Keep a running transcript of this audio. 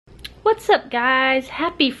What's up, guys?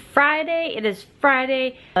 Happy Friday. It is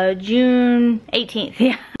Friday, June 18th.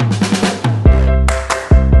 Yeah.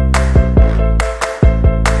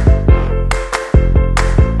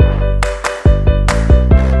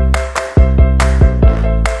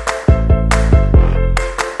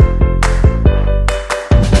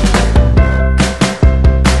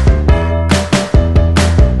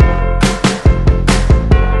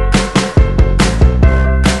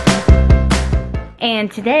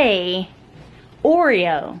 And today,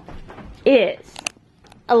 Oreo is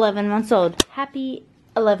 11 months old. Happy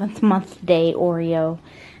 11th month day, Oreo.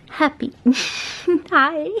 Happy.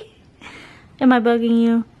 Hi. Am I bugging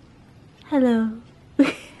you? Hello.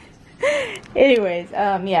 Anyways,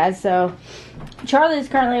 yeah, so Charlie's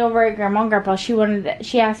currently over at Grandma and Grandpa.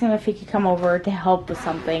 She asked him if he could come over to help with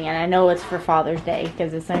something, and I know it's for Father's Day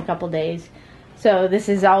because it's in a couple days. So this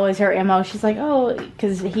is always her MO. She's like, oh,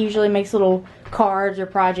 because he usually makes little cards or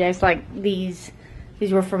projects like these.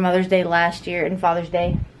 These were for Mother's Day last year and Father's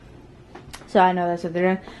Day. So I know that's what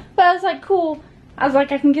they're doing. But I was like, cool. I was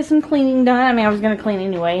like, I can get some cleaning done. I mean, I was going to clean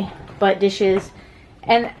anyway, but dishes.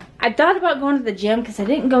 And I thought about going to the gym because I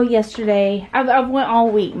didn't go yesterday. I went all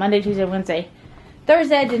week, Monday, Tuesday, Wednesday.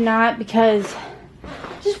 Thursday I did not because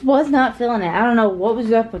I just was not feeling it. I don't know what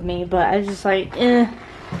was up with me, but I was just like, eh.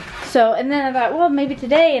 So, and then I thought, well, maybe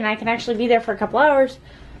today, and I can actually be there for a couple hours.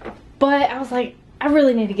 But I was like, I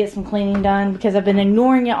really need to get some cleaning done because I've been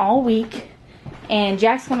ignoring it all week. And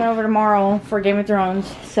Jack's coming over tomorrow for Game of Thrones.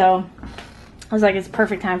 So, I was like, it's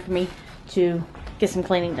perfect time for me to get some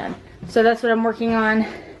cleaning done. So, that's what I'm working on.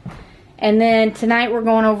 And then tonight, we're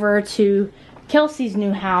going over to Kelsey's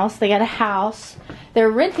new house. They got a house. They're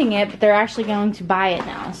renting it, but they're actually going to buy it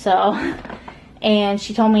now. So... And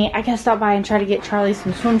she told me I gotta stop by and try to get Charlie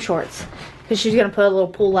some swim shorts because she's gonna put a little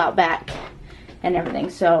pool out back and everything.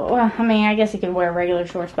 So, well, I mean, I guess he could wear regular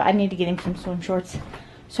shorts, but I need to get him some swim shorts.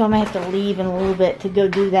 So I might have to leave in a little bit to go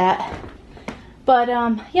do that. But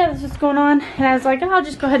yeah, that's what's going on. And I was like, oh, I'll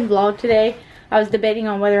just go ahead and vlog today. I was debating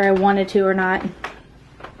on whether I wanted to or not.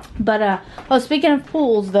 But oh, speaking of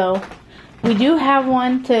pools though, we do have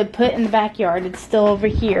one to put in the backyard. It's still over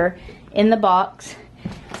here in the box.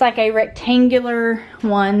 It's like a rectangular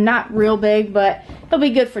one, not real big, but it'll be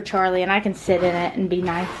good for Charlie, and I can sit in it and be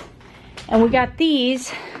nice. And we got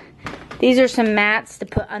these. These are some mats to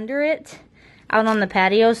put under it out on the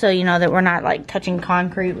patio, so you know that we're not like touching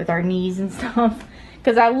concrete with our knees and stuff.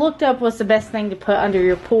 Because I looked up what's the best thing to put under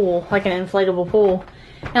your pool, like an inflatable pool,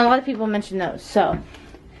 and a lot of people mentioned those. So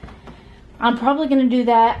I'm probably going to do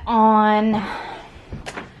that on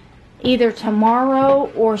either tomorrow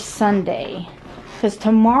or Sunday. Because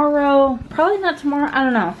tomorrow, probably not tomorrow, I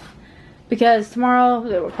don't know. Because tomorrow,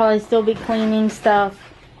 there will probably still be cleaning stuff.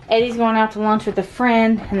 Eddie's going out to lunch with a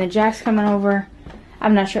friend, and then Jack's coming over.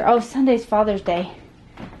 I'm not sure. Oh, Sunday's Father's Day.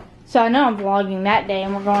 So I know I'm vlogging that day,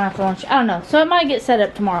 and we're going out to lunch. I don't know. So it might get set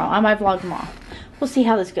up tomorrow. I might vlog tomorrow. We'll see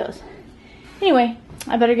how this goes. Anyway,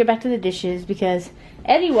 I better get back to the dishes, because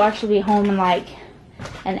Eddie will actually be home in like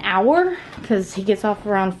an hour. Because he gets off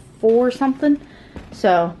around 4 or something.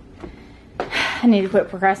 So... I need to quit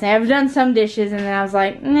procrastinating. I've done some dishes and then I was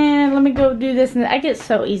like, nah, let me go do this. And I get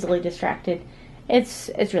so easily distracted. It's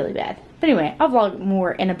really bad. But anyway, I'll vlog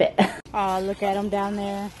more in a bit. Oh, look at them down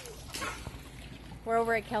there. We're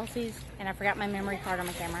over at Kelsey's and I forgot my memory card on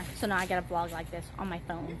my camera. So now I gotta vlog like this on my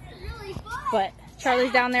phone. But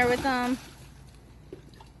Charlie's down there with them.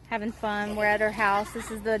 Having fun. We're at her house. This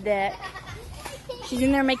is the deck. She's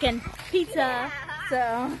in there making pizza.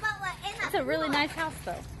 So it's a really nice house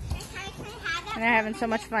though. And they're having so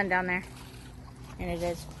much fun down there. And it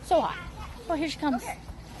is so hot. Oh, here she comes.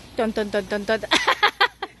 Dun dun dun dun dun.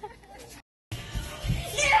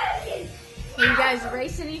 Are you guys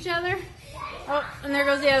racing each other? Oh, and there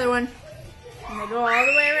goes the other one. And they go all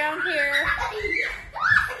the way around here.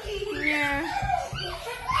 Yeah.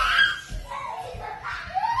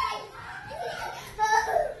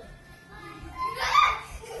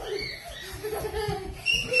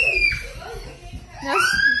 No.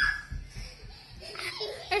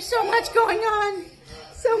 There's so much going on.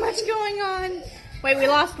 So much going on. Wait, we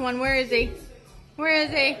lost one. Where is he? Where is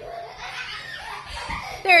he?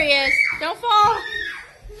 There he is. Don't fall.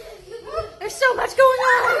 There's so much going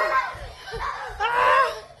on.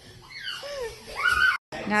 Ah!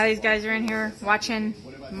 Now these guys are in here watching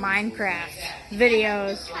Minecraft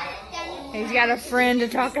videos. He's got a friend to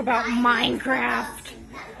talk about Minecraft.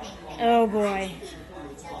 Oh boy.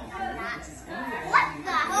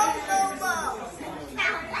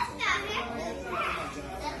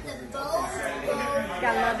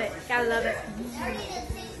 Gotta love it. Gotta love it.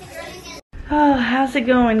 Oh, how's it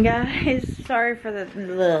going, guys? sorry for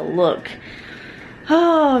the look.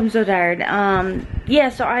 Oh, I'm so tired. Yeah,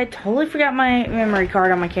 so I totally forgot my memory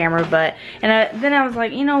card on my camera, then I was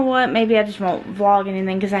like, you know what, maybe I just won't vlog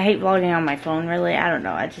anything, because I hate vlogging on my phone, really. I don't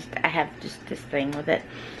know, I have just this thing with it.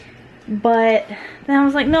 But then I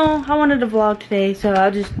was like, no, I wanted to vlog today, so I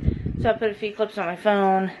put a few clips on my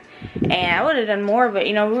phone, and I would have done more, but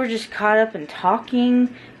you know, we were just caught up in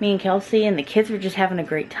talking, me and Kelsey, and the kids were just having a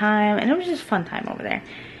great time, and it was just a fun time over there.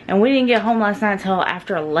 And we didn't get home last night until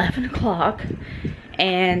after 11 o'clock.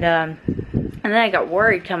 And then I got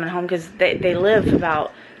worried coming home, because they live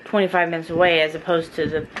about 25 minutes away as opposed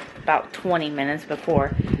to about 20 minutes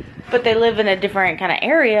before. But they live in a different kind of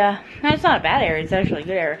area. Now, it's not a bad area. It's actually a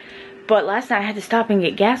good area. But last night I had to stop and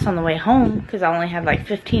get gas on the way home, because I only had like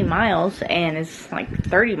 15 miles. And it's like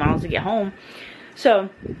 30 miles to get home. So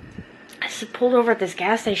I just pulled over at this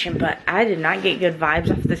gas station, but I did not get good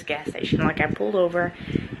vibes off this gas station. Like, I pulled over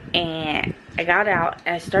and I got out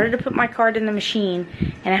and I started to put my card in the machine,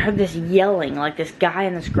 and I heard this yelling, like this guy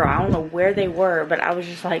and this girl. I don't know where they were, but I was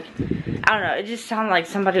just like, I don't know, it just sounded like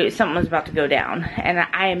something was about to go down. And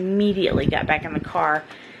I immediately got back in the car,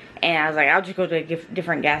 and I was like, I'll just go to a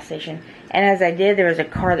different gas station. And as I did, there was a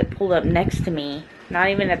car that pulled up next to me, not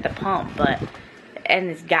even at the pump, and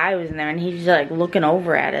this guy was in there, and he was like looking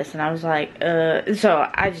over at us, and I was like, so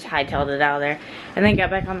I just hightailed it out of there, and then got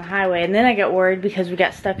back on the highway. And then I got worried because we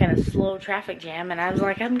got stuck in a slow traffic jam, and I was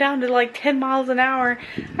like, I'm down to like 10 miles an hour,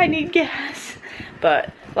 I need gas.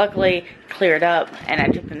 But luckily cleared up, and I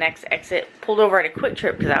took the next exit, pulled over at a Quick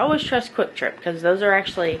Trip, because I always trust Quick Trip, because those are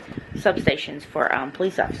actually substations for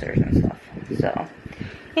police officers and stuff. So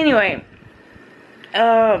anyway,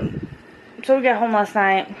 so we got home last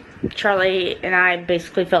night. Charlie and I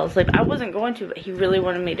basically fell asleep. I wasn't going to, but he really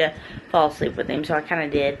wanted me to fall asleep with him, so I kind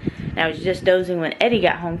of did. And I was just dozing when Eddie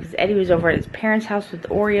got home, because Eddie was over at his parents' house with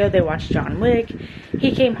Oreo. They watched John Wick.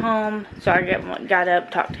 He came home, so I got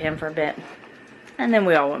up, talked to him for a bit, and then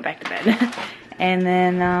we all went back to bed. And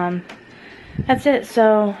then that's it.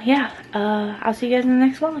 So yeah, I'll see you guys in the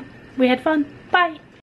next vlog. We had fun. Bye.